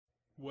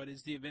What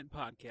is the Event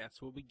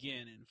podcast will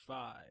begin in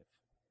 5,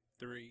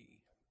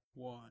 3,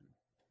 1,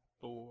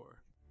 4.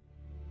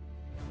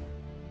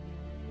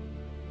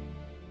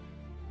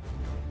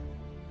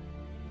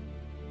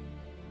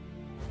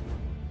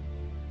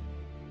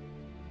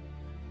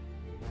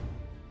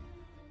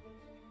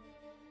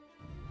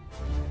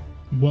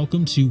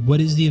 Welcome to What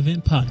is the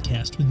Event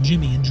podcast with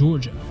Jimmy and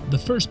Georgia, the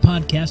first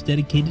podcast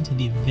dedicated to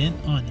the event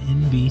on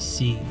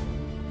NBC.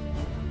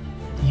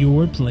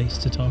 Your place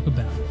to talk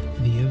about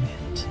the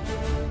event.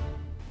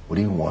 What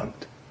do you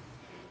want?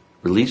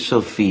 Release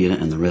Sophia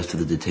and the rest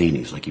of the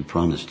detainees like you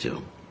promised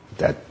to.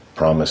 That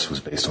promise was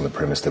based on the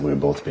premise that we were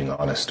both being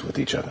honest with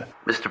each other.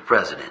 Mr.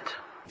 President,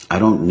 I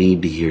don't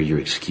need to hear your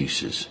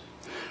excuses.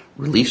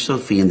 Release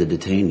Sophia and the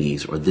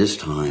detainees, or this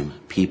time,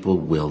 people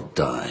will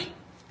die.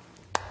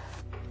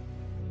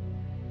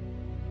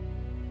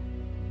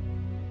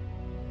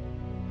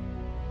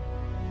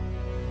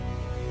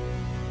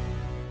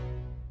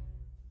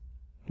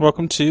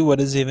 Welcome to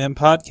What is the Event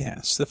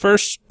podcast, the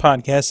first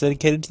podcast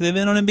dedicated to the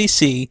event on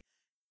NBC,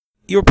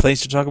 your place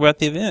to talk about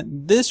the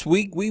event. This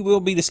week we will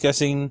be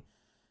discussing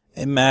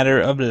a matter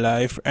of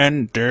life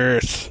and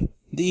death,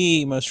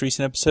 the most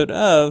recent episode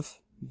of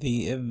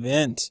the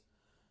event,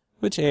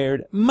 which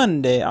aired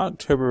Monday,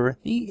 October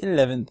the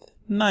 11th,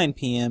 9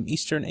 p.m.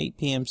 Eastern, 8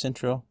 p.m.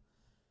 Central,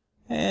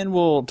 and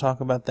we'll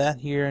talk about that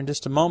here in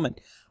just a moment.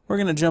 We're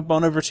going to jump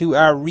on over to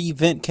our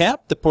Revent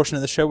Cap, the portion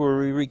of the show where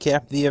we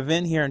recap the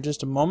event here in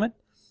just a moment.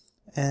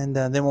 And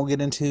then we'll get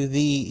into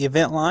the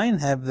event line,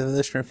 have the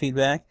listener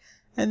feedback.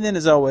 And then,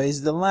 as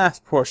always, the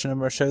last portion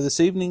of our show this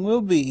evening will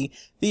be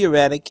the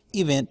erratic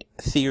event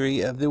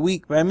theory of the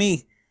week by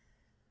me.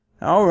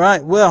 All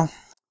right, well,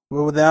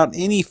 without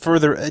any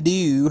further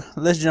ado,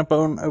 let's jump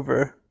on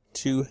over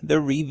to the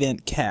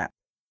Revent Cap.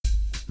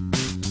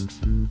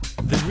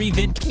 The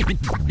Revent Cap,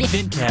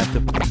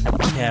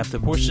 the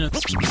portion of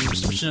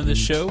the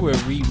show where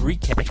we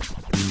recap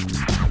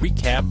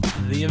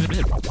the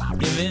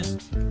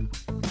event.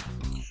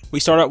 We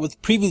start out with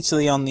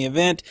previously on the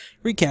event,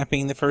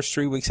 recapping the first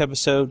 3 weeks'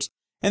 episodes,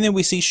 and then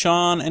we see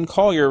Sean and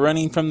Collier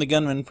running from the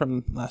gunman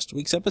from last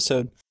week's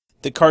episode.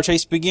 The car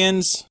chase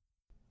begins,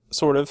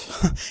 sort of.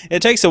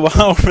 It takes a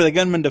while for the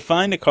gunman to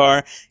find a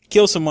car,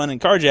 kill someone, and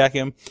carjack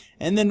him,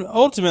 and then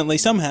ultimately,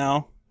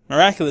 somehow,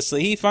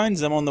 miraculously, he finds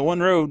them on the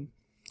one road,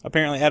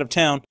 apparently out of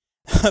town,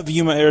 of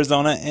Yuma,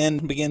 Arizona,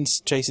 and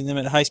begins chasing them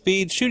at high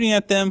speed, shooting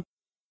at them.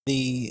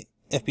 The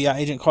FBI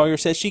agent Collier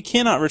says she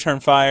cannot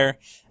return fire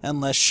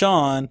unless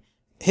Sean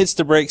hits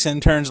the brakes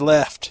and turns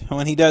left.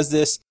 When he does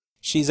this,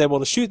 she's able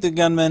to shoot the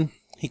gunman.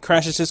 He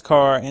crashes his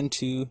car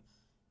into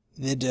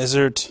the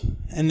desert.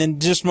 And then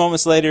just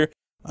moments later,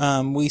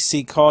 we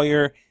see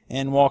Collier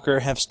and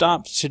Walker have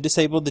stopped to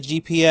disable the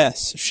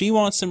GPS. She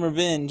wants some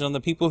revenge on the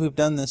people who've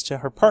done this to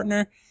her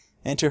partner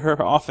and to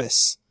her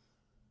office.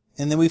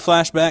 And then we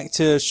flash back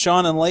to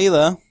Sean and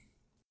Layla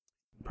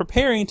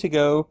preparing to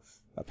go,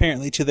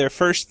 apparently, to their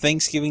first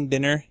Thanksgiving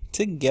dinner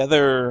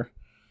together.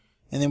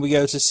 And then we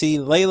go to see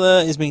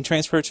Layla is being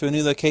transferred to a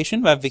new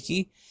location by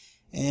Vicky,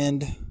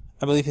 and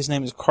I believe his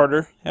name is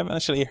Carter. I haven't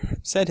actually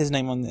said his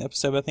name on the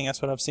episode, but I think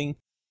that's what I've seen.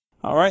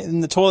 Alright,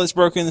 and the toilet's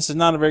broken. This is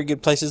not a very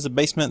good place. It's a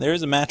basement. There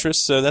is a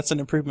mattress, so that's an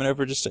improvement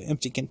over just an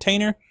empty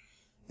container.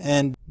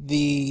 And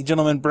the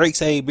gentleman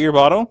breaks a beer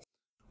bottle,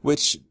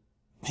 which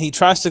he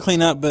tries to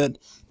clean up, but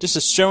just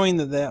as showing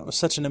that that was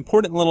such an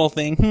important little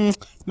thing,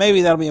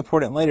 maybe that'll be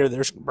important later.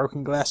 There's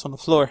broken glass on the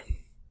floor.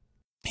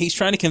 He's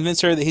trying to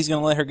convince her that he's going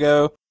to let her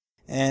go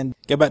and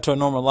go back to a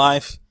normal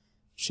life.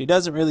 She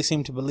doesn't really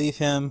seem to believe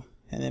him.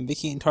 And then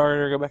Vicky and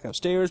Carter go back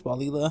upstairs while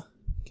Leela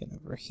get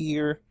over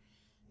here.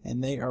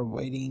 And they are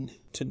waiting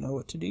to know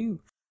what to do.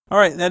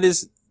 Alright, that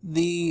is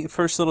the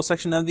first little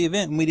section of the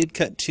event. And we did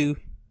cut to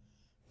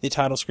the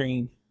title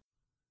screen.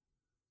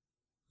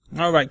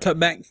 Alright, cut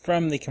back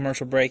from the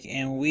commercial break.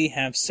 And we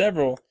have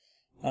several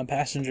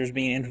passengers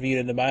being interviewed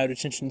at the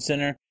Biodetention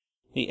Center.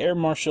 The air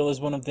marshal is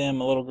one of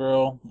them, a little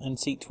girl in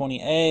seat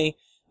 20A.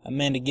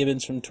 Amanda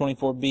Gibbons from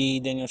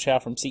 24B, Daniel Chow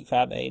from seat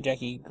 5A,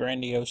 Jackie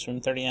Grandiose from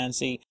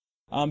 39C.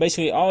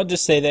 Basically, I'll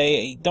just say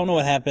they don't know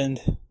what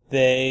happened.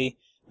 They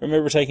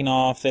remember taking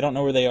off. They don't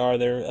know where they are.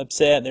 They're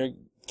upset. They're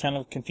kind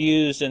of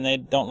confused, and they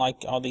don't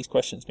like all these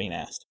questions being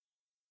asked.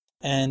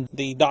 And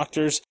the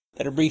doctors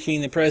that are briefing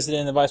the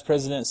president and the vice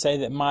president say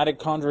that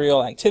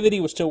mitochondrial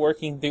activity was still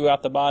working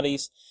throughout the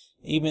bodies,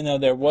 even though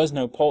there was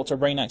no pulse or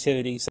brain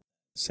activity. So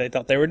they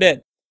thought they were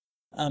dead.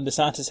 The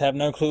scientists have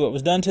no clue what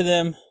was done to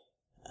them.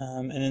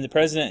 And then the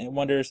president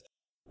wonders,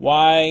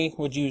 why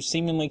would you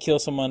seemingly kill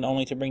someone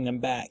only to bring them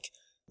back?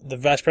 The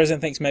vice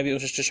president thinks maybe it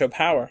was just to show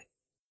power.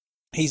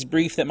 He's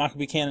briefed that Michael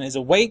Buchanan is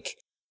awake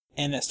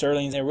and that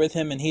Sterling's there with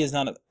him, and he is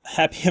not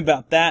happy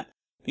about that.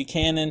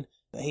 Buchanan,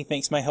 he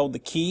thinks, may hold the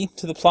key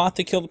to the plot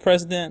to kill the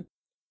president.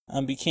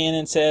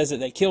 Buchanan says that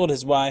they killed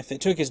his wife, they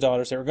took his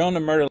daughters, they were going to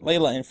murder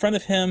Layla in front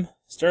of him.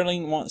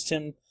 Sterling wants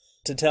him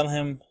to tell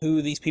him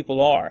who these people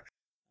are.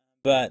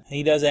 But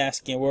he does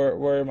ask, where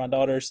are my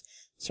daughters?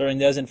 Sterling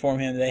does inform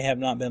him they have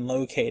not been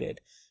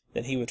located,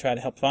 that he would try to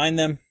help find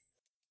them.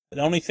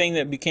 The only thing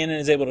that Buchanan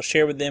is able to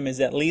share with them is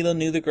that Leela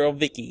knew the girl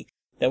Vicky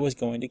that was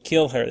going to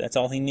kill her. That's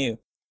all he knew.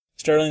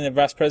 Sterling, the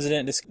vice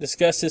president,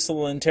 discussed this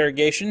little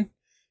interrogation,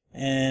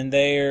 and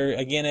they are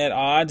again at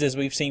odds, as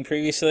we've seen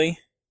previously.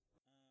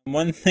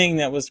 One thing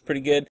that was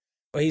pretty good,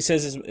 what he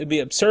says is it'd be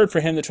absurd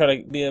for him to try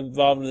to be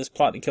involved in this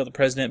plot to kill the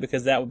president,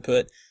 because that would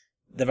put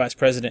the vice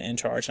president in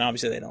charge, and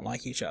obviously they don't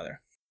like each other.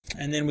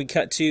 And then we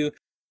cut to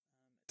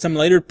some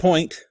later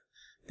point.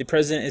 The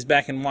president is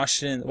back in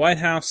Washington in the White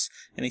House,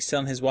 and he's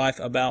telling his wife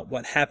about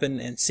what happened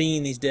and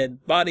seeing these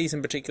dead bodies,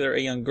 in particular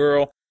a young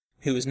girl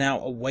who is now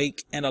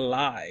awake and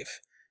alive.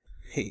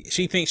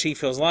 She thinks she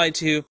feels lied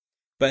to,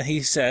 but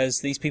he says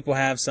these people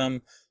have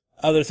some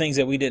other things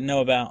that we didn't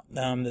know about,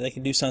 that they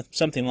can do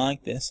something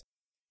like this.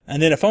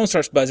 And then a phone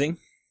starts buzzing.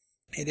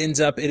 It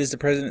is the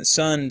president's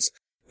son's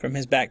from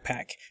his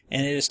backpack,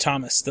 and it is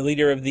Thomas, the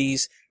leader of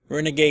these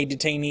renegade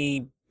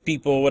detainee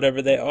people,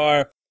 whatever they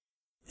are.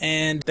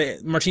 And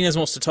Martinez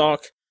wants to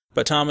talk,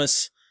 but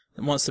Thomas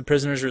wants the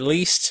prisoners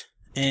released,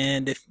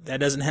 and if that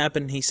doesn't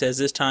happen, he says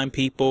this time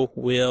people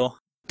will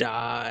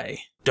die.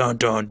 Dun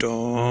dun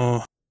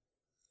dun.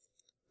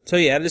 So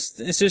yeah,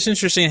 it's just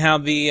interesting how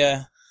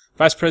the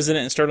vice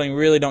president and Sterling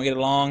really don't get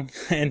along,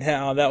 and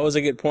how that was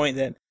a good point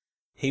that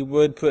he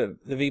would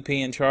put the VP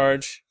in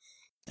charge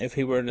if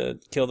he were to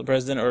kill the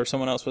president, or if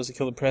someone else was to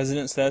kill the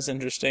president. So that's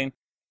interesting.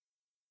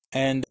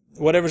 And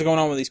whatever's going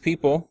on with these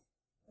people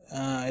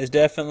is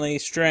definitely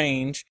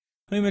strange.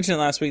 We mentioned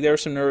last week there were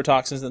some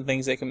neurotoxins and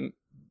things that can,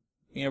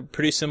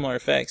 produce similar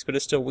effects, but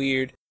it's still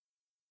weird.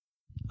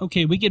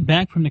 Okay, we get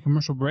back from the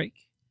commercial break,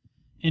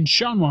 and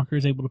Sean Walker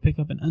is able to pick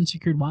up an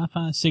unsecured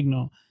Wi-Fi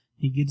signal.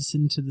 He gets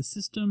into the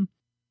system,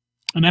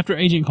 and after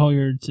Agent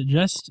Collier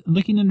suggests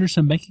looking under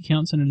some bank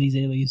accounts under these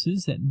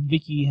aliases that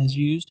Vicky has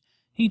used,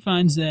 he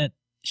finds that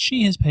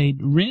she has paid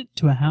rent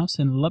to a house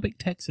in Lubbock,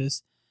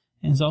 Texas,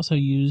 and has also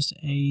used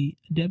a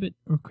debit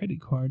or credit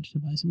card to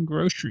buy some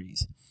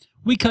groceries.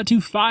 We cut to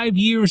 5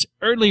 years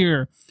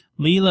earlier.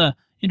 Leela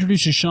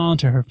introduces Sean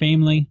to her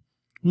family.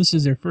 This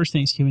is their first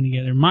Thanksgiving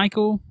together.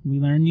 Michael, we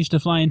learn, used to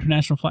fly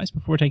international flights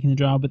before taking the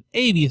job with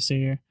Avius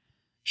Air.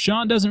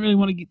 Sean doesn't really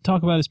want to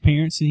talk about his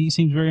parents. He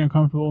seems very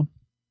uncomfortable.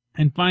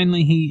 And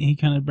finally, he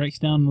kind of breaks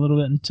down a little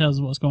bit and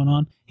tells what's going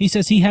on. He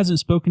says he hasn't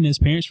spoken to his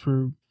parents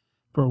for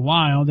a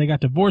while. They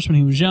got divorced when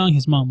he was young.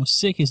 His mom was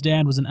sick. His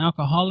dad was an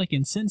alcoholic.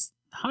 And since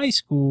high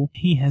school,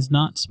 he has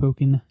not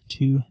spoken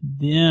to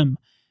them.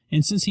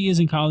 And since he is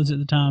in college at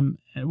the time,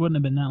 it wouldn't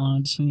have been that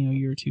long, just a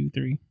year or 2,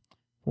 3,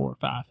 4,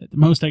 5 at the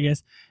most, I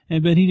guess.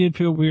 But he did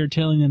feel weird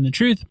telling them the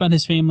truth about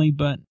his family,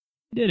 but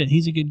he did it.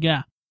 He's a good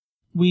guy.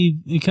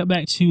 We cut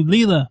back to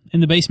Leela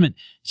in the basement.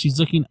 She's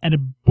looking at a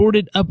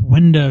boarded up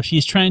window. She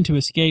is trying to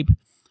escape.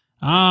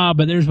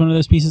 But there's one of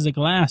those pieces of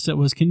glass that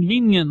was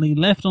conveniently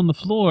left on the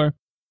floor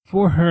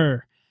for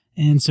her.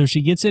 And so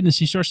she gets it, and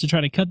she starts to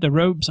try to cut the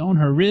ropes on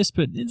her wrist,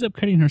 but ends up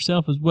cutting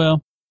herself as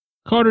well.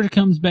 Carter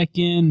comes back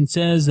in and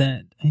says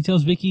that he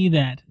tells Vicky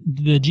that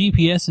the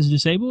GPS is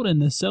disabled and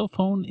the cell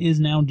phone is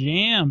now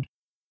jammed.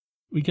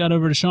 We got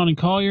over to Sean and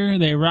Collier.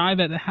 They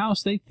arrive at the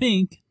house they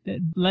think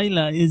that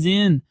Layla is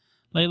in.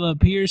 Layla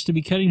appears to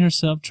be cutting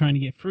herself, trying to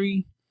get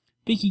free.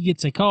 Vicky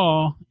gets a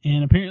call,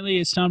 and apparently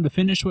it's time to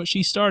finish what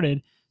she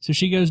started, so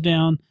she goes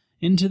down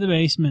into the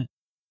basement.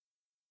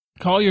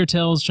 Collier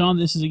tells Sean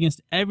this is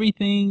against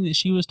everything that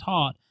she was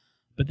taught,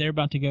 but they're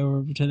about to go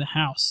over to the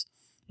house.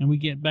 And we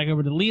get back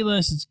over to Leela.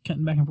 It's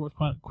cutting back and forth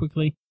quite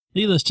quickly.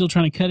 Leela's still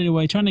trying to cut it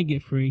away, trying to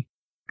get free.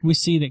 We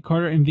see that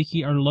Carter and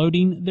Vicky are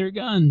loading their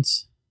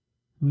guns.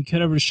 We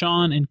cut over to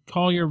Sean and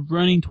Collier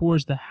running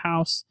towards the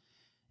house.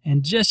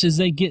 And just as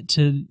they get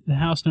to the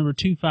house number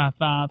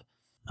 255,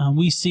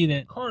 we see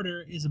that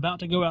Carter is about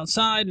to go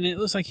outside, and it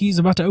looks like he's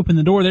about to open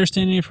the door they're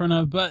standing in front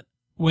of, but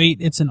wait,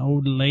 it's an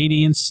old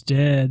lady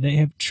instead. They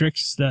have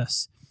tricked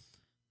us.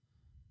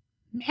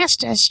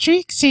 Master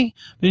Strixie.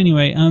 But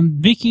anyway,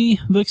 Vicky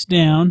looks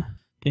down,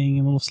 thing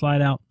a little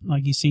slide out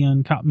like you see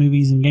on cop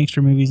movies and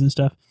gangster movies and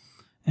stuff,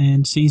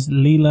 and sees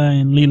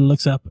Leela, and Leela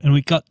looks up, and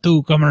we cut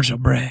to commercial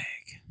break.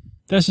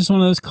 That's just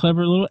one of those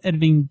clever little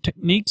editing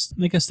techniques.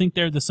 Make us think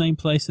they're the same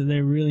place that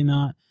they're really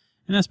not.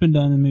 And that's been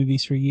done in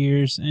movies for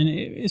years, and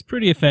it's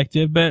pretty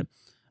effective, but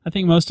I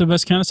think most of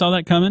us kind of saw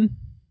that coming.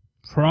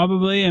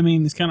 Probably. I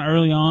mean, it's kind of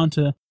early on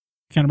to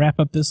kind of wrap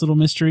up this little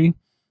mystery,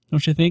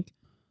 don't you think?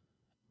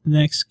 The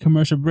next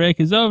commercial break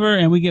is over,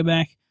 and we get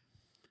back.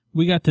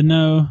 We got to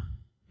know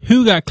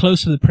who got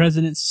close to the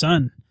president's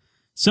son.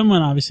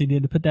 Someone obviously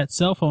did to put that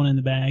cell phone in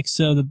the bag,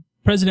 so the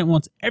president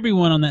wants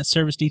everyone on that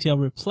service detail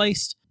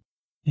replaced.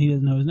 He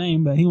doesn't know his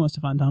name, but he wants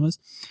to find Thomas.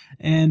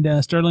 And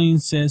Sterling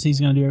says he's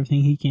going to do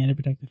everything he can to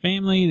protect the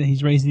family, that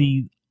he's raised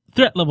the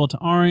threat level to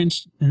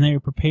orange, and they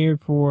are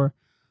prepared for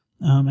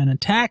an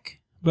attack,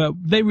 but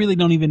they really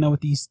don't even know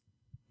what these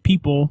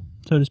people,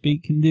 so to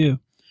speak, can do.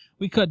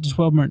 We cut to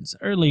 12 months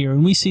earlier,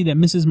 and we see that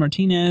Mrs.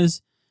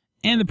 Martinez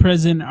and the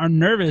president are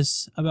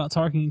nervous about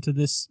talking to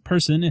this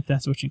person, if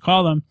that's what you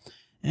call them,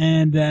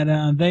 and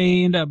that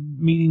they end up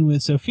meeting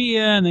with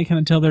Sophia, and they kind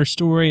of tell their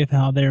story of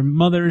how their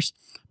mothers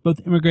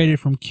both immigrated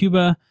from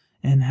Cuba,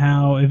 and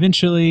how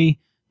eventually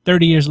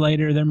 30 years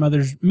later, their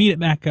mothers meet it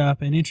back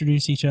up and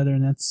introduce each other,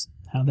 and that's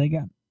how they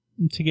got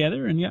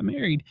together and got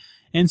married.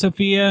 And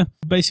Sophia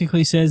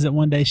basically says that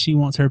one day she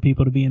wants her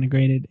people to be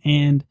integrated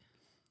and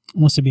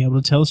wants to be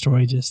able to tell a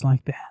story just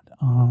like that.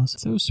 Oh,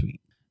 so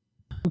sweet.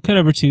 We'll cut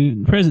over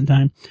to present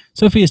time.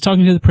 Sophia is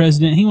talking to the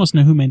president. He wants to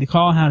know who made the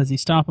call. How does he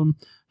stop him?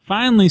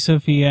 Finally,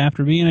 Sophia,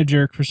 after being a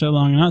jerk for so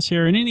long and not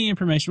sharing any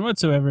information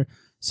whatsoever,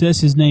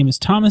 says his name is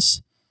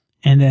Thomas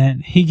and that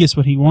he gets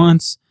what he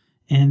wants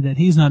and that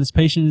he's not as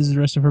patient as the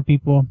rest of her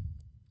people.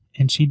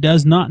 And she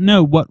does not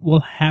know what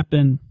will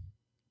happen.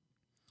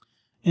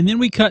 And then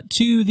we cut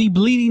to the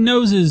bleeding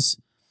noses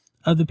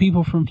of the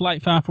people from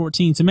Flight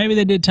 514. So maybe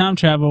they did time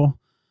travel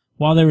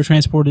while they were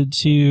transported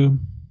to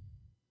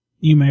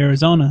Yuma,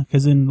 Arizona.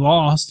 Because in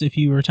Lost, if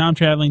you were time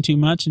traveling too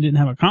much and didn't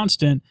have a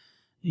constant,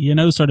 your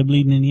nose started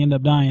bleeding and you end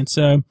up dying.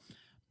 So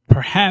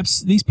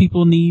perhaps these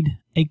people need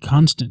a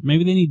constant.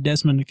 Maybe they need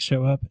Desmond to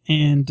show up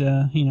and,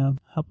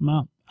 help them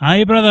out.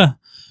 Hi, brother.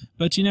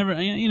 But you never,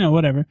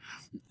 whatever.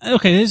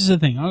 Okay, this is the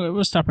thing.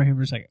 We'll stop right here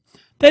for a second.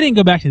 They didn't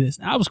go back to this.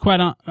 I was quite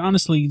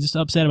honestly just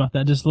upset about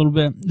that just a little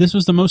bit. This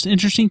was the most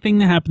interesting thing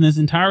that happened this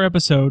entire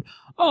episode.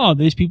 Oh,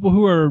 these people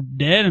who are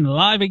dead and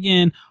alive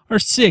again are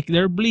sick.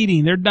 They're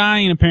bleeding. They're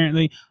dying,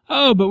 apparently.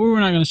 Oh, but we're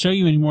not going to show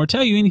you anymore,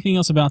 tell you anything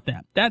else about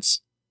that.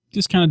 That's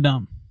just kind of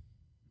dumb.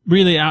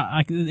 Really,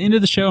 at the end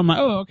of the show, I'm like,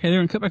 oh, okay, they're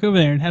going to cut back over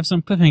there and have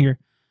some cliffhanger.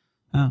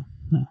 Oh,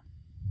 no.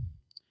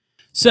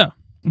 So,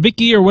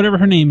 Vicky, or whatever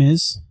her name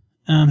is,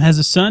 has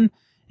a son,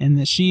 and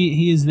that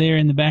he is there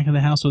in the back of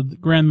the house with the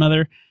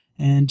grandmother.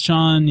 And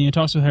Sean,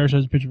 talks with her,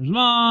 shows a picture of his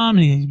mom,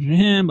 and he takes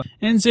him.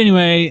 And so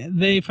anyway,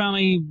 they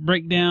finally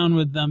break down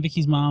with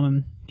Vicky's mom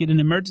and get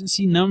an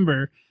emergency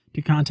number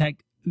to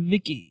contact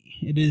Vicky.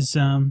 It is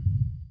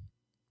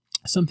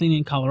something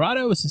in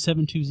Colorado. It's a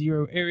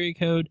 720 area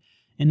code,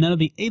 and none of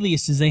the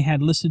aliases they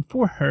had listed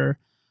for her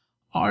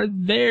are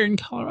there in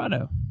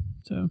Colorado.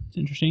 So it's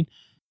interesting.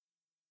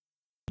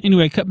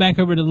 Anyway, cut back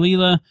over to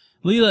Leela.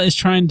 Leela is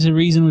trying to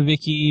reason with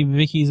Vicky.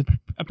 Vicky's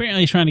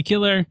apparently trying to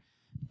kill her.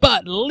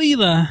 But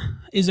Leela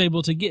is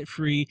able to get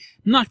free,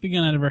 knock the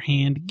gun out of her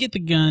hand, get the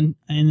gun,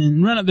 and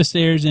then run up the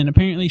stairs and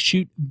apparently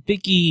shoot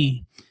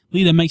Vicky.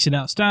 Leela makes it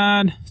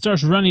outside,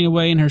 starts running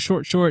away in her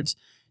short shorts.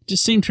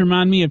 Just seemed to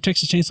remind me of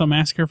Texas Chainsaw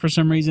Massacre for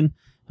some reason.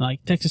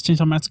 Like Texas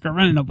Chainsaw Massacre,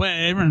 running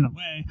away.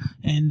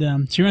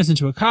 And she runs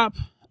into a cop.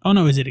 Oh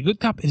no, is it a good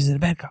cop? Is it a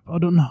bad cop? I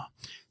don't know.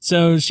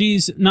 So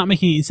she's not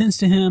making any sense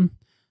to him.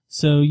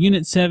 So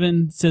Unit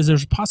 7 says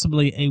there's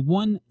possibly a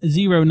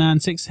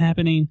 1096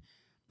 happening.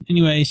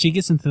 Anyway, she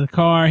gets into the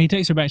car. He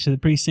takes her back to the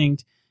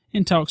precinct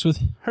and talks with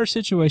her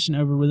situation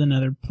over with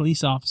another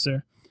police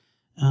officer.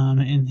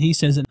 And he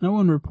says that no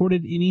one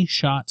reported any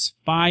shots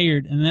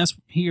fired. And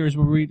here is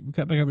where we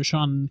cut back over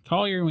Sean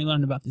Collier and we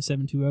learned about the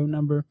 720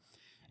 number.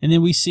 And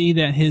then we see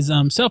that his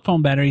cell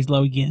phone battery is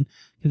low again.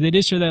 Because they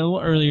did show that a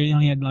little earlier. He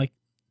only had like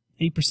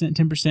 8%,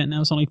 10%.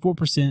 Now it's only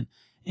 4%.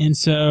 And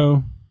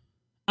so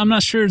I'm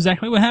not sure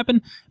exactly what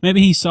happened.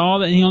 Maybe he saw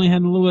that he only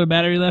had a little bit of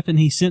battery left and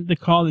he sent the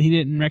call that he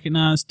didn't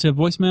recognize to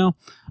voicemail.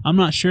 I'm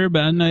not sure,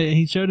 but I know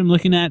he showed him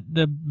looking at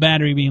the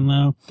battery being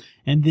low.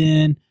 And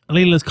then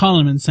Leila's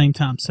calling him at the same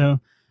time. So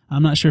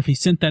I'm not sure if he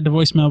sent that to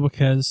voicemail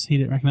because he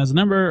didn't recognize the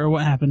number or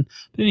what happened.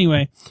 But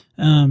anyway,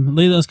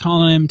 Leila's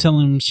calling him,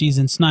 telling him she's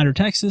in Snyder,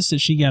 Texas, that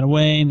she got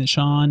away and that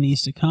Sean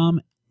needs to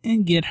come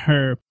and get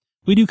her.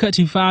 We do cut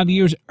to 5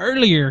 years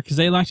earlier because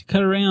they like to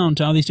cut around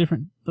to all these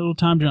different little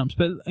time jumps.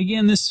 But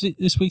again, this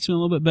week's been a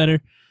little bit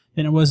better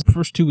than it was the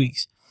first 2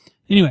 weeks.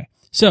 Anyway,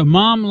 so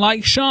Mom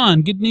likes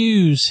Sean. Good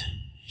news.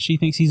 She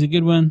thinks he's a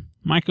good one.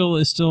 Michael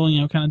is still,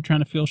 kind of trying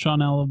to feel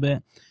Sean out a little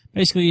bit.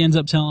 Basically, he ends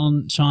up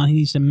telling Sean he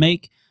needs to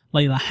make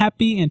Leila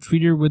happy and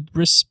treat her with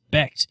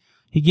respect.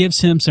 He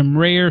gives him some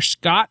rare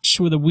scotch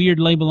with a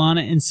weird label on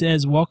it and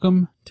says,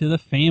 "Welcome to the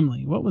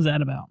family." What was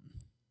that about?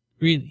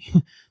 Really?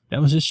 That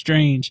was just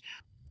strange.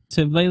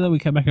 So Leila, we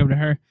come back over to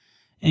her.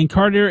 And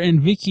Carter and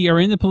Vicky are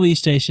in the police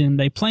station.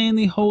 They plan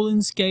the whole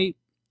escape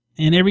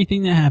and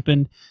everything that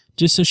happened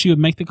just so she would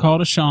make the call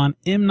to Sean.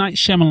 M. Night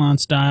Shyamalan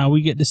style.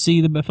 We get to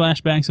see the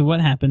flashbacks of what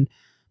happened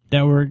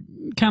that were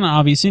kind of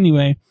obvious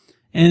anyway.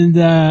 And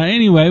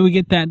anyway, we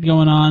get that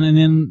going on. And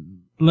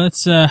then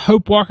let's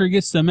Hope Walker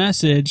gets the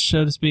message,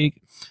 so to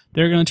speak.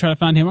 They're going to try to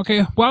find him.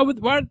 Okay,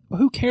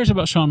 who cares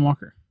about Sean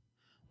Walker?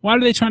 Why are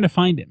they trying to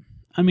find him?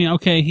 I mean,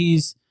 okay,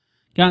 he's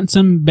gotten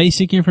some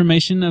basic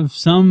information of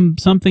some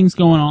things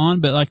going on,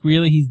 but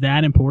really he's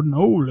that important.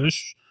 Oh,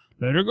 let's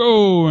let her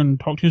go and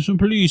talk to some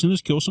police and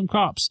let's kill some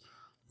cops.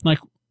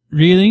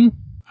 Really?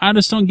 I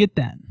just don't get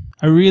that.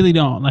 I really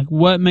don't.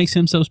 What makes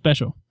him so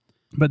special?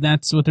 But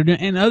that's what they're doing.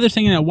 And the other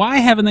thing, why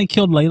haven't they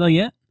killed Leila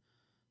yet?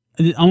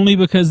 Only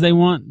because they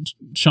want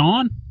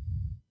Sean?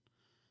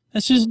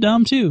 That's just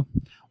dumb too.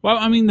 Well,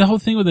 the whole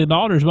thing with the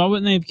daughters, why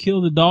wouldn't they have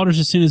killed the daughters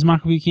as soon as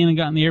Michael Buchanan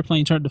got in the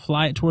airplane and tried to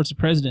fly it towards the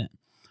president?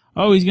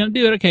 Oh, he's going to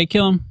do it. Okay,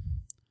 kill him.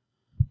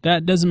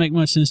 That doesn't make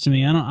much sense to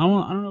me. I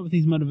don't know what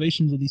these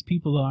motivations of these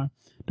people are.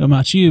 Don't know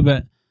about you,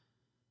 but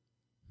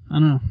I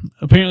don't know.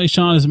 Apparently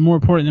Sean is more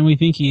important than we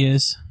think he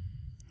is.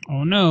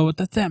 Oh no, what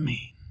does that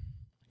mean?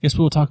 guess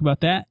we'll talk about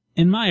that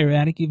in my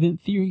erratic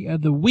event theory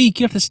of the week.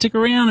 You have to stick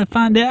around and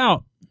find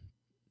out.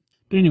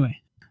 But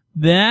anyway,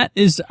 that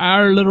is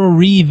our little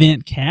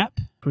re-event cap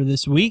for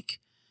this week.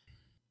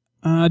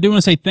 I do want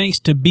to say thanks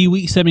to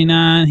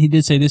B-Week79. He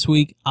did say this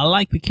week, I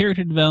like the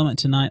character development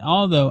tonight,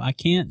 although I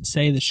can't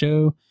say the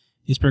show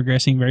is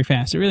progressing very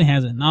fast. It really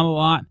hasn't. Not a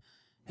lot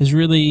has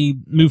really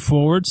moved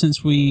forward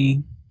since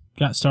we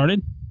got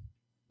started.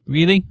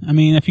 Really? I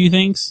mean, a few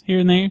things here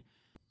and there.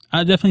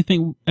 I definitely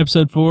think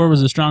episode 4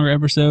 was a stronger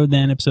episode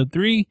than episode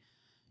 3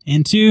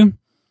 and 2.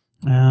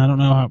 I don't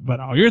know what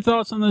all your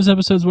thoughts on those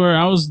episodes were.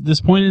 I was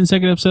disappointed in the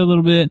second episode a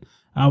little bit.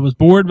 I was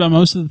bored by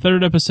most of the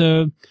third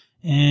episode.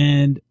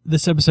 And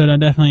this episode I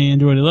definitely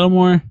enjoyed a little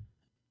more.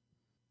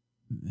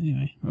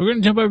 Anyway, we're going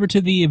to jump over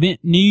to the event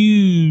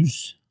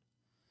news.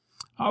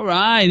 All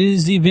right, it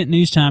is the event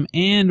news time,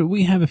 and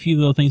we have a few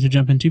little things to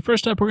jump into.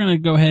 First up, we're going to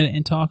go ahead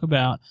and talk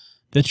about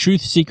the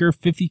Truth Seeker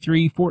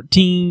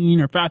 5314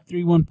 or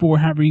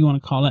 5314, however you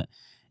want to call it.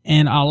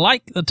 And I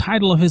like the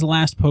title of his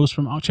last post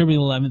from October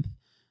 11th,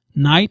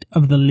 Night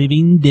of the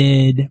Living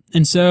Dead.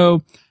 And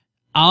so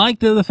I like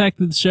the fact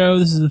that the show,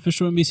 this is the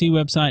official NBC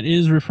website,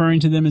 is referring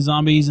to them as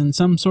zombies in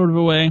some sort of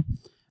a way.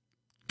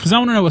 Because I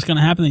want to know what's going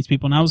to happen to these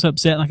people. And I was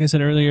upset, like I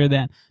said earlier,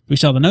 that we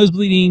saw the nose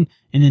bleeding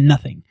and then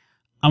nothing.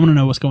 I want to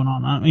know what's going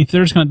on. I mean, if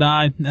they're just going to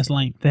die, that's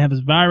lame. If they have this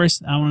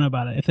virus, I want to know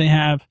about it. If they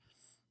have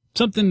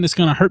something that's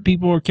going to hurt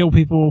people or kill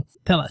people,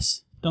 tell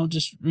us. Don't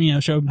just,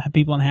 show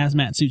people in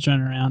hazmat suits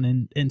running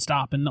around and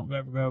stop and don't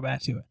ever go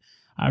back to it.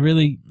 I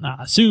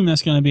assume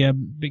that's going to be a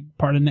big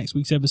part of next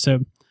week's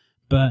episode.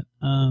 But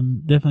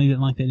definitely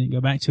didn't like they didn't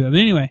go back to it. But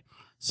anyway,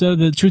 so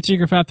the Truth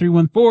Seeker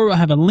 5314, I'll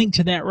have a link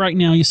to that right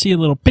now. You'll see a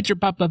little picture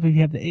pop up if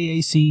you have the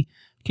AAC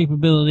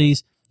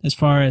capabilities as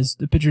far as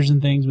the pictures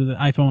and things with the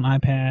iPhone,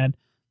 iPad,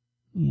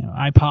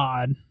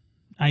 iPod,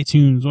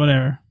 iTunes,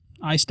 whatever,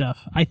 iStuff,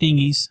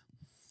 iThingies.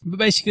 But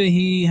basically,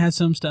 he has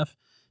some stuff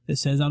that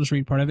says, I'll just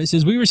read part of it. It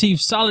says, we received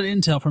solid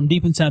intel from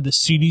deep inside the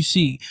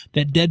CDC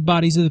that dead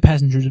bodies of the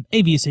passengers of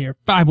Avius Air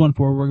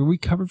 514 were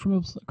recovered from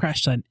a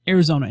crash site in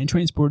Arizona and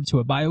transported to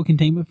a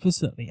biocontainment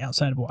facility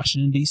outside of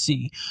Washington,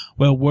 D.C.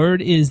 Well,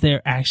 word is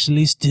they're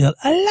actually still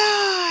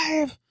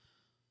alive.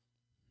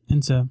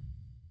 And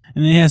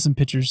they have some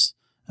pictures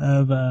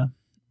of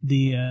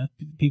the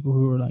people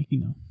who were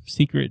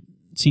secret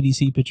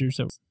CDC pictures.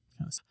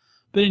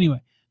 But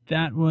anyway,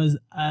 that was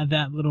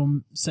that little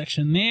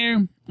section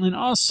there. And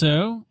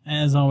also,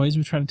 as always,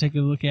 we try to take a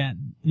look at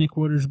Nick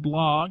Waters'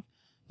 blog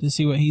to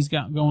see what he's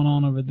got going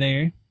on over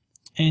there.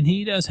 And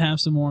he does have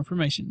some more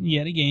information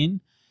yet again.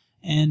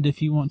 And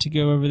if you want to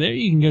go over there,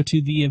 you can go to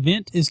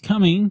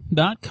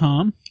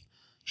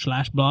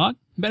theeventiscoming.com/blog.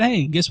 But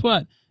hey, guess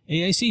what?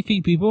 AAC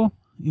feed people,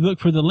 you look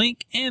for the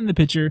link and the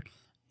picture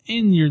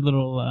in your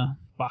little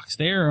box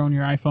there or on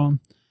your iPhone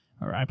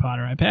or iPod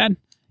or iPad.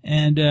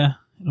 And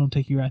it'll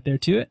take you right there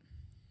to it.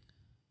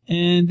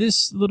 And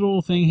this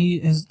little thing he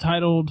has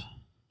titled,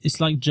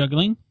 It's Like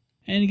Juggling.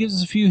 And he gives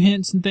us a few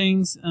hints and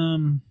things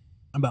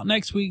about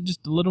next week,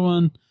 just a little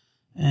one.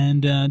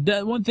 And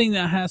one thing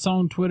that I saw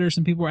on Twitter,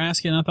 some people were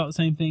asking, and I thought the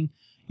same thing,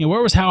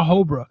 where was Hal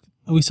Holbrook?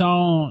 We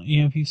saw,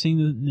 if you've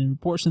seen the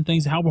reports and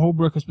things, Hal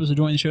Holbrook was supposed to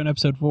join the show in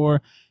episode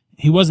 4.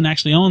 He wasn't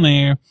actually on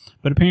there,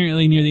 but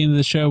apparently near the end of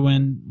the show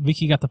when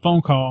Vicky got the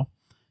phone call,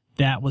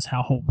 that was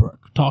Hal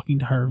Holbrook talking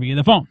to her via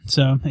the phone.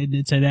 So it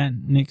did say that.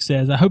 Nick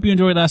says, I hope you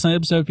enjoyed last night's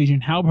episode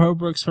featuring Hal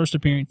Holbrook's first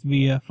appearance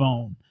via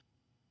phone.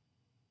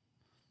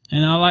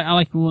 And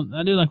I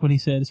do like what he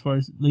said as far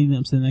as leading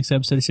up to the next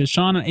episode. He says,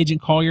 Sean and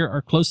Agent Collier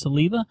are close to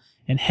Leela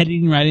and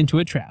heading right into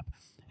a trap.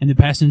 And the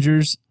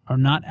passengers are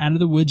not out of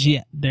the woods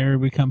yet. They're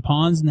become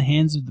pawns in the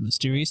hands of the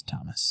mysterious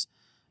Thomas.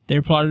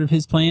 They're plotted of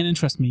his plan, and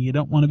trust me, you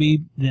don't want to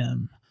be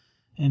them.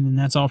 And then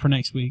that's all for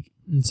next week.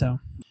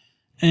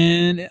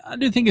 And I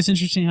do think it's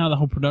interesting how the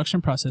whole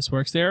production process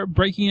works. They're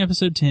breaking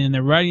episode 10,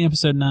 they're writing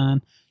episode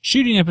 9,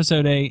 shooting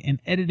episode 8, and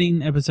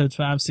editing episodes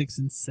 5, 6,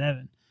 and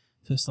 7.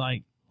 So it's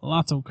like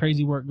lots of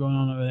crazy work going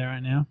on over there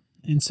right now.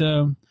 And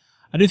so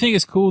I do think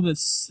it's cool that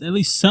at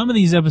least some of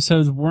these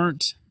episodes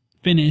weren't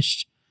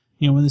finished,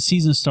 when the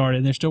season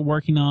started. They're still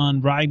working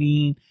on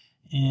writing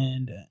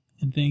and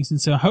things.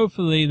 And so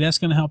hopefully that's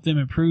going to help them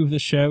improve the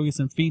show, get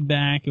some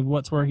feedback of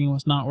what's working,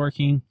 what's not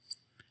working.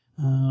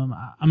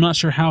 I'm not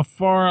sure how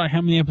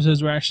many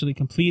episodes were actually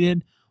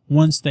completed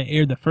once they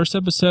aired the first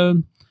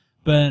episode,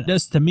 but it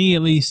does, to me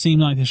at least,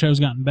 seem like the show's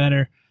gotten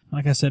better.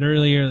 Like I said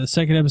earlier, the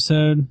second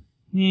episode,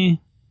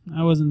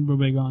 I wasn't real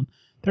big on.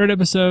 Third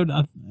episode,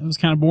 it was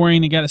kind of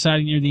boring. It got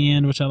exciting near the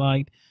end, which I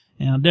liked,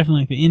 and I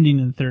definitely like the ending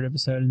of the third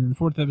episode. And then the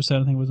fourth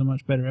episode, I think, was a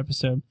much better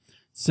episode.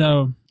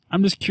 So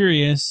I'm just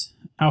curious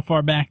how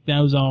far back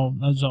those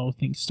all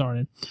things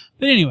started.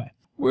 But anyway,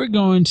 we're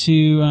going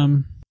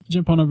to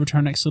jump on over to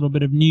our next little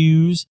bit of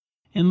news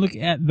and look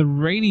at the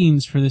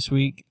ratings for this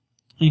week,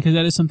 because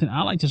that is something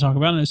I like to talk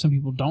about. I know some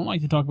people don't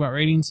like to talk about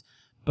ratings,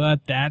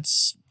 but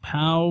that's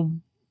how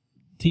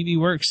TV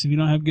works. If you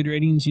don't have good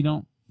ratings, you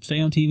don't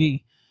stay on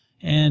TV.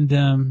 And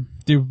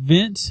the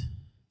event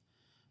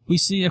we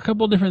see a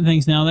couple different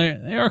things now.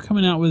 They are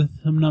coming out with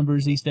some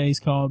numbers these days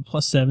called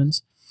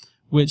 +7s,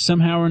 which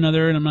somehow or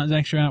another, and I'm not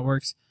exactly sure how it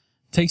works,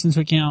 takes into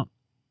account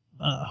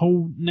a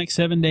whole next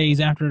 7 days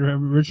after the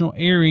original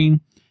airing.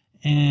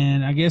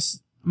 And I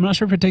guess, I'm not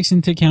sure if it takes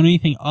into account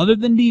anything other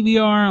than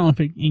DVR. I don't know if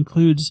it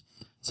includes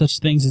such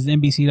things as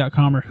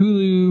NBC.com or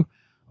Hulu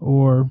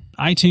or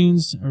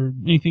iTunes or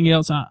anything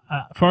else. As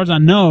far as I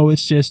know,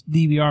 it's just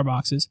DVR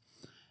boxes.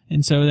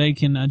 And so they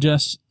can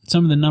adjust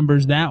some of the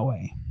numbers that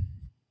way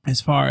as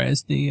far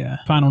as the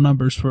final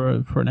numbers for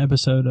an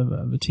episode of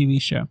a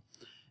TV show.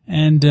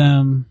 And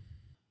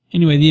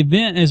anyway, the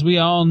event, as we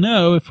all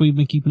know, if we've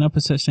been keeping up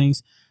with such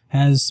things,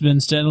 has been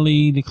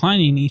steadily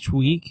declining each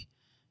week.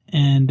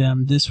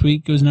 And this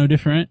week was no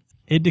different.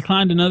 It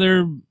declined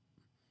another 1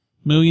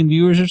 million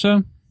viewers or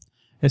so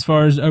as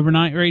far as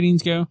overnight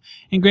ratings go.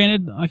 And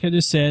granted, like I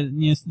just said,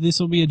 yes, this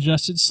will be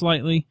adjusted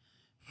slightly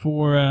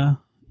for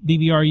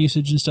DVR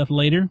usage and stuff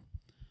later.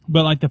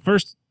 But like the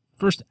first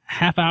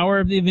half hour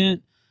of the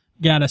event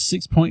got a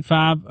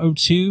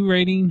 6.502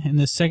 rating, and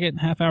the second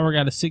half hour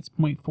got a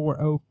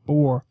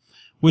 6.404,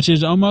 which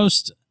is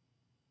almost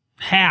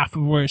half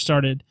of where it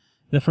started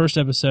the first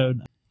episode,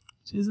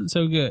 which isn't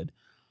so good.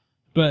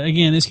 But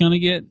again, it's going to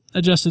get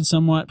adjusted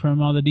somewhat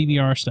from all the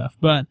DVR stuff,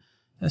 but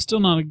that's still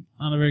not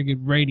a very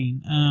good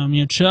rating.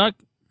 Chuck,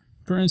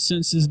 for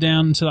instance, is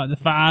down to like the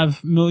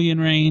 5 million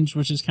range,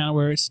 which is kind of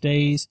where it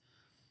stays.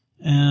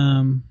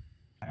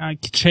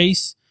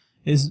 Chase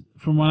is,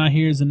 from what I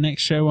hear, is the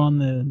next show on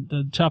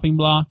the chopping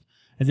block,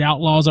 as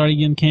Outlaw's already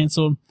getting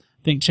canceled.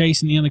 I think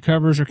Chase and the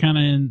Undercovers are kind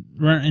of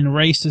in a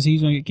race to see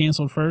who's going to get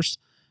canceled first.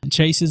 And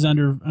Chase is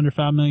under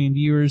 5 million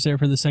viewers there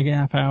for the second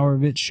half hour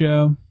of its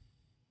show.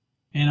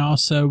 And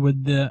also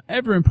with the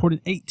ever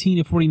important 18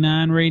 to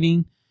 49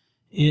 rating,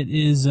 it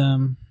is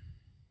down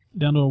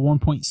to a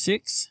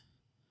 1.6.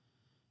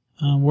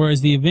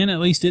 Whereas the event, at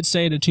least, it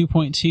stayed at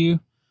 2.2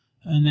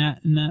 in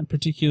that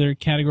particular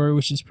category,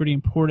 which is pretty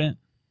important.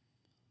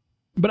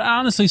 But I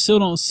honestly still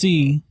don't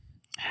see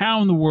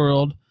how in the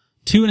world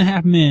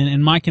 2.5 Men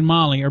and Mike and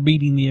Molly are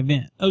beating the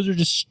event. Those are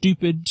just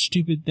stupid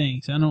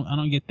things. I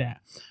don't get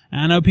that.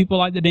 And I know people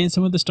like the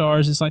Dancing with the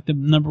Stars. It's like the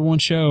 #1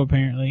 show,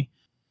 apparently.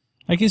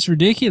 Like, it's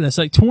ridiculous.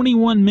 Like,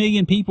 21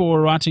 million people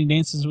were watching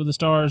Dances with the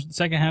Stars the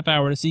second half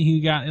hour to see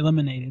who got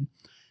eliminated.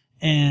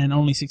 And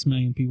only 6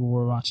 million people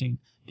were watching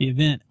the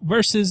event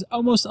versus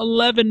almost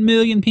 11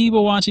 million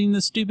people watching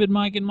the stupid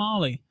Mike and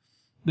Molly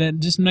that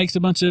just makes a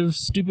bunch of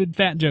stupid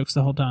fat jokes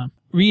the whole time.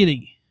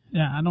 Really?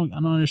 Yeah, I don't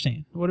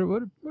understand. What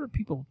are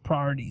people's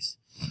priorities?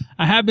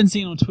 I have been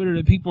seeing on Twitter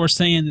that people are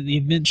saying that the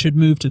event should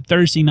move to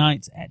Thursday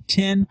nights at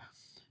 10,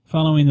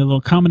 following the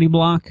little comedy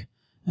block,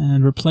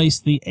 and replace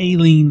the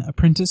Aileen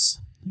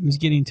Apprentice, who was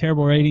getting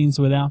terrible ratings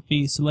without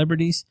the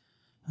celebrities.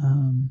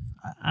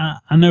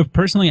 I know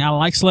personally I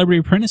like Celebrity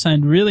Apprentice. I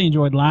really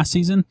enjoyed last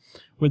season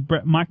with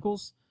Bret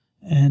Michaels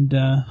and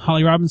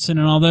Holly Robinson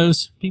and all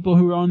those people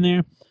who were on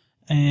there,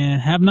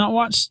 and have not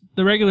watched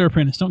the regular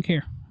Apprentice. Don't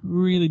care.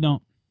 Really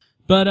don't.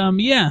 But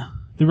yeah,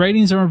 the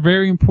ratings are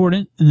very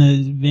important, and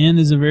the event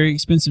is a very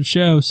expensive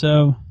show,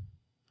 so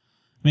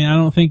I mean, I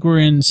don't think we're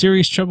in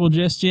serious trouble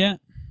just yet.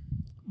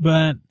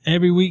 But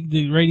every week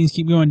the ratings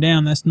keep going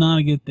down. That's not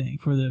a good thing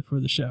for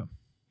the show.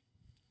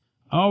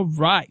 All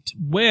right.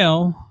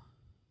 Well,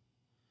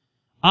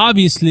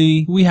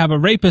 obviously we have a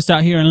rapist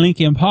out here in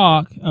Lincoln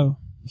Park. Oh,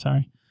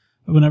 sorry.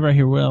 Whenever I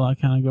hear Will, I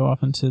kind of go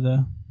off into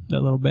that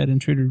little Bed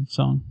Intruder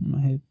song in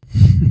my head.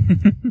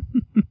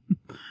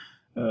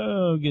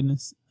 Oh,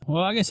 goodness.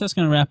 Well, I guess that's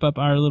going to wrap up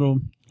our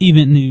little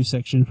event news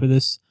section for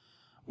this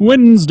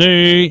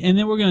Wednesday. And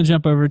then we're going to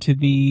jump over to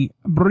the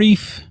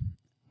brief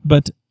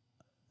but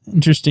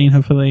interesting,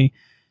 hopefully,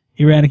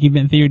 erratic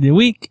event theory of the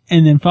week,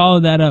 and then follow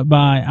that up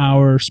by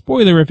our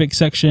spoilerific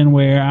section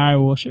where I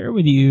will share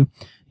with you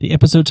the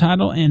episode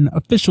title and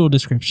official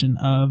description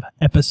of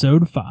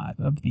episode 5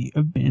 of the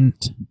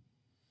event.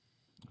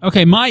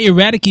 Okay, my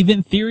erratic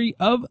event theory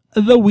of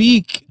the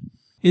week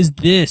is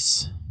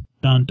this.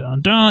 Dun,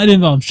 dun, dun. It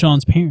involves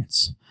Sean's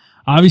parents.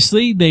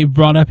 Obviously, they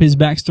brought up his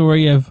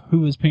backstory of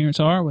who his parents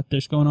are, what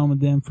there's going on with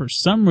them for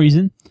some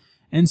reason.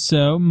 And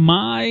so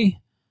my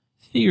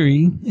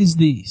theory is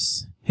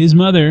this. His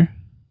mother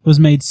was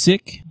made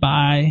sick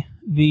by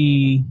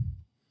the,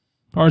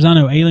 as far as I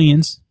know,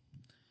 aliens.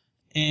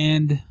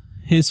 And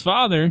his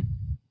father,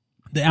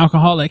 the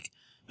alcoholic,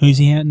 who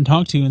he hadn't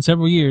talked to in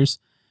several years,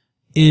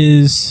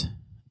 is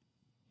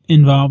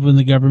involved in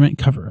the government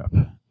cover-up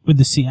with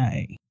the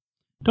CIA.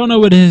 Don't know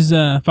what his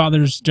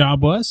father's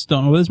job was.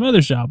 Don't know what his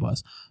mother's job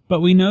was.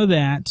 But we know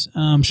that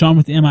Sean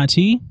went to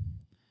MIT.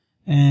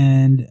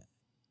 And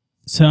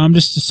so I'm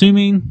just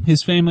assuming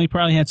his family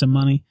probably had some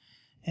money.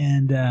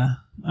 And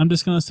I'm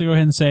just going to go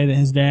ahead and say that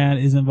his dad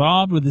is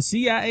involved with the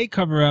CIA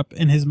cover-up,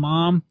 and his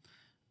mom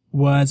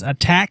was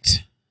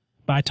attacked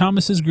by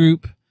Thomas's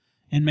group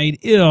and made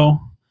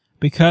ill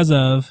because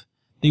of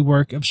the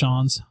work of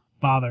Sean's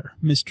father,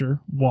 Mr.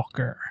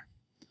 Walker.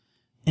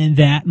 And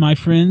that, my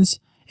friends,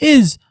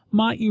 is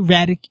my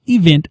erratic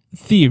event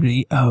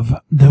theory of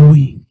the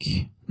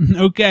week.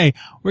 Okay,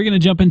 we're going to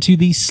jump into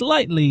the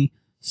slightly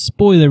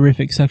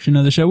spoilerific section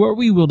of the show where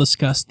we will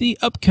discuss the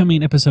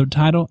upcoming episode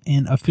title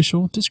and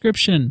official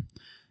description.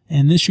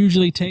 And this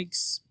usually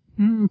takes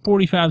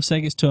 45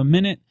 seconds to a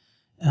minute,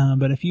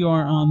 but if you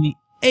are on the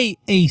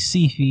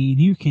AAC feed,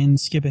 you can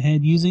skip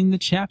ahead using the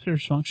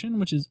chapters function,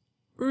 which is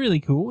really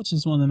cool, which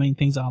is one of the main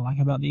things I like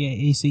about the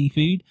AAC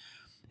feed.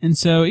 And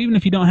so even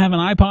if you don't have an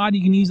iPod,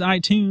 you can use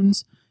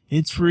iTunes.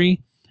 It's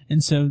free,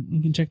 and so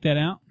you can check that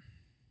out.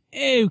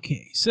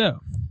 Okay, so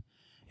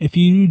if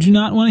you do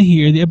not want to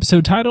hear the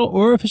episode title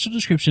or official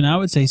description, I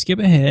would say skip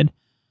ahead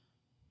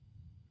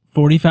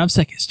 45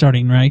 seconds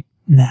starting right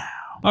now.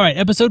 All right,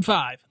 episode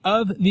 5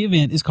 of the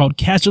event is called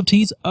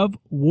Casualties of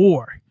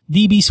War.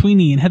 D.B.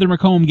 Sweeney and Heather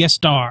McComb guest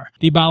star.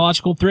 The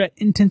biological threat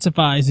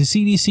intensifies. The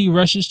CDC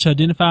rushes to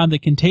identify the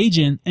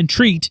contagion and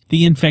treat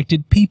the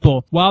infected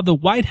people, while the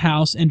White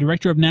House and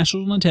Director of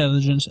National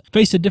Intelligence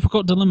face a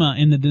difficult dilemma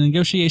in the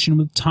negotiation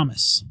with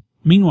Thomas.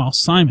 Meanwhile,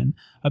 Simon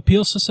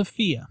appeals to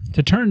Sophia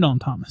to turn on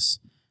Thomas.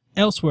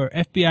 Elsewhere,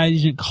 FBI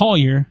agent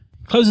Collier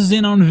closes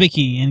in on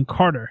Vicky and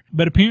Carter,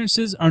 but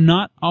appearances are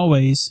not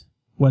always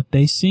what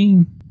they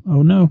seem.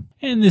 Oh no.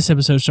 And this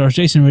episode stars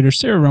Jason Ritter,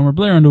 Sarah Romer,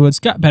 Blair Underwood,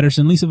 Scott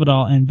Patterson, Lisa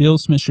Vidal, and Bill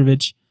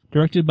Smistrovich,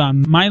 directed by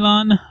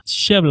Milan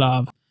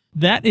Shevlov.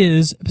 That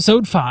is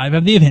episode 5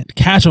 of the event,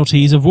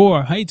 Casualties of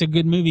War. Hey, it's a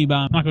good movie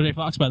by Michael J.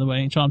 Fox, by the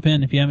way, and Sean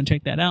Penn. If you haven't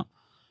checked that out,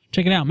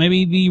 check it out.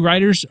 Maybe the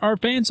writers are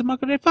fans of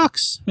Michael J.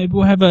 Fox. Maybe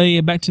we'll have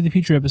a Back to the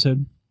Future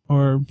episode,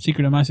 or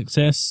Secret of My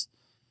Success,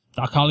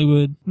 Doc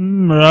Hollywood.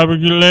 Robert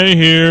Goulet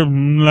here.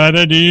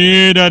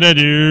 La-da-dee,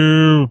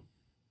 da-da-doo.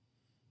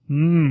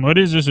 What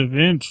is this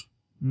event?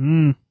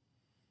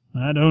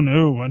 I don't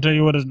know. I'll tell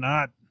you what it's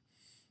not.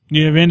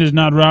 The event is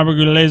not Robert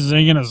Goulet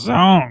singing a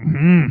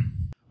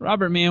song.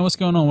 Robert, man, what's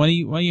going on? Why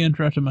you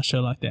interrupting my show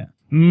like that?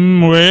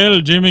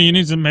 Well, Jimmy, you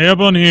need some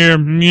help on here.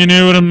 You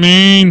know what I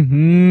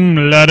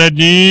mean?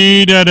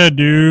 La-da-dee,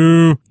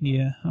 da-da-doo.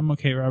 Yeah, I'm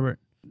okay, Robert.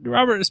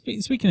 Robert,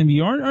 speaking of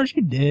you, aren't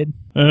you dead?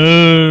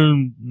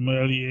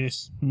 Well,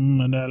 yes. I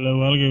died a little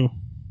while ago.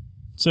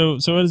 So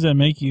what does that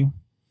make you?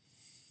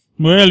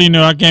 Well,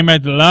 I came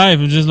back to life.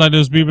 It's just like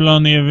those people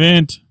on the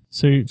event.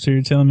 So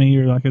you're telling me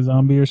you're like a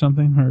zombie or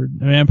something? Or a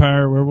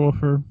vampire,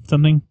 werewolf, or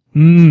something?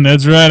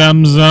 That's right.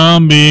 I'm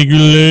Zombie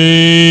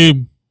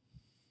Goulet.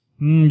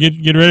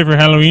 Get ready for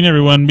Halloween,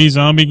 everyone. Be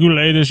Zombie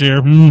Goulet this year.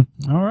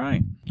 All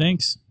right.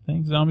 Thanks,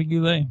 Zombie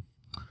Goulet.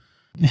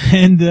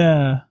 And,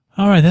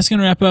 all right, that's going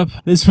to wrap up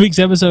this week's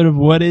episode of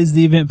What is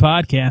the Event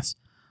podcast.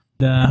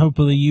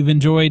 Hopefully you've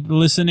enjoyed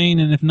listening,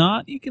 and if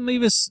not, you can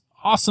leave us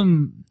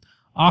awesome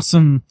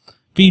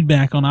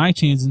feedback on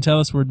iTunes and tell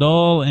us we're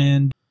dull.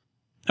 And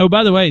oh,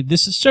 by the way,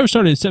 this show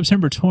started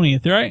September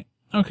 20th, right?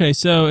 Okay,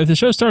 so if the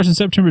show starts on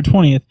September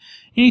 20th,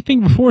 anything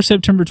before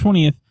September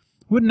 20th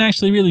wouldn't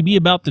actually really be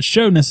about the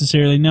show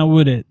necessarily, now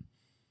would it?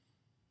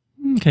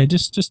 Okay,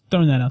 just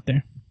throwing that out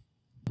there.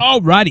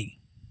 Alrighty.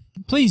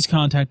 Please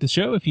contact the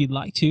show if you'd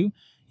like to.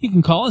 You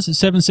can call us at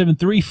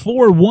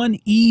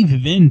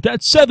 773-41-EVENT.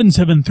 That's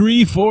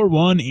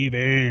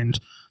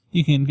 773-41-EVENT.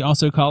 You can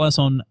also call us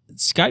on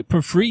Skype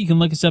for free. You can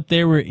look us up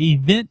there. We're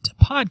Event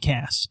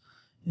Podcast.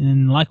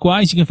 And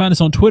likewise, you can find us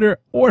on Twitter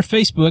or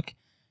Facebook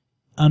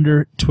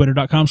under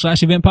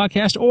twitter.com/event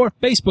podcast or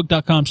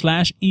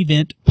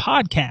facebook.com/event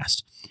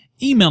podcast.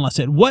 Email us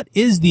at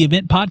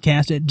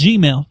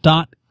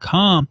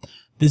whatistheeventpodcast@gmail.com.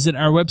 Visit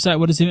our website,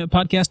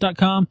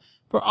 whatistheeventpodcast.com,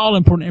 for all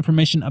important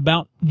information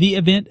about the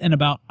event and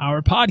about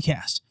our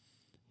podcast.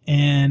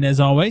 And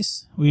as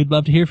always, we'd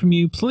love to hear from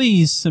you.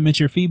 Please submit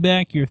your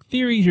feedback, your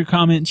theories, your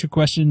comments, your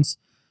questions,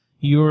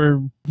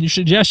 your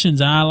suggestions.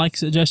 I like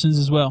suggestions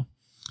as well.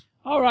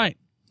 All right.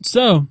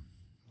 So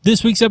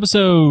this week's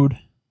episode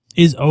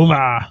is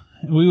over.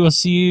 We will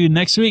see you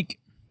next week.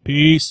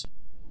 Peace.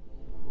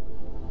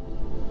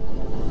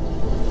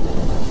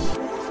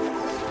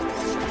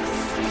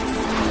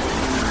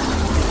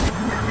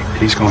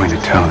 He's going to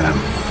tell them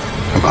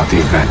about the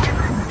event.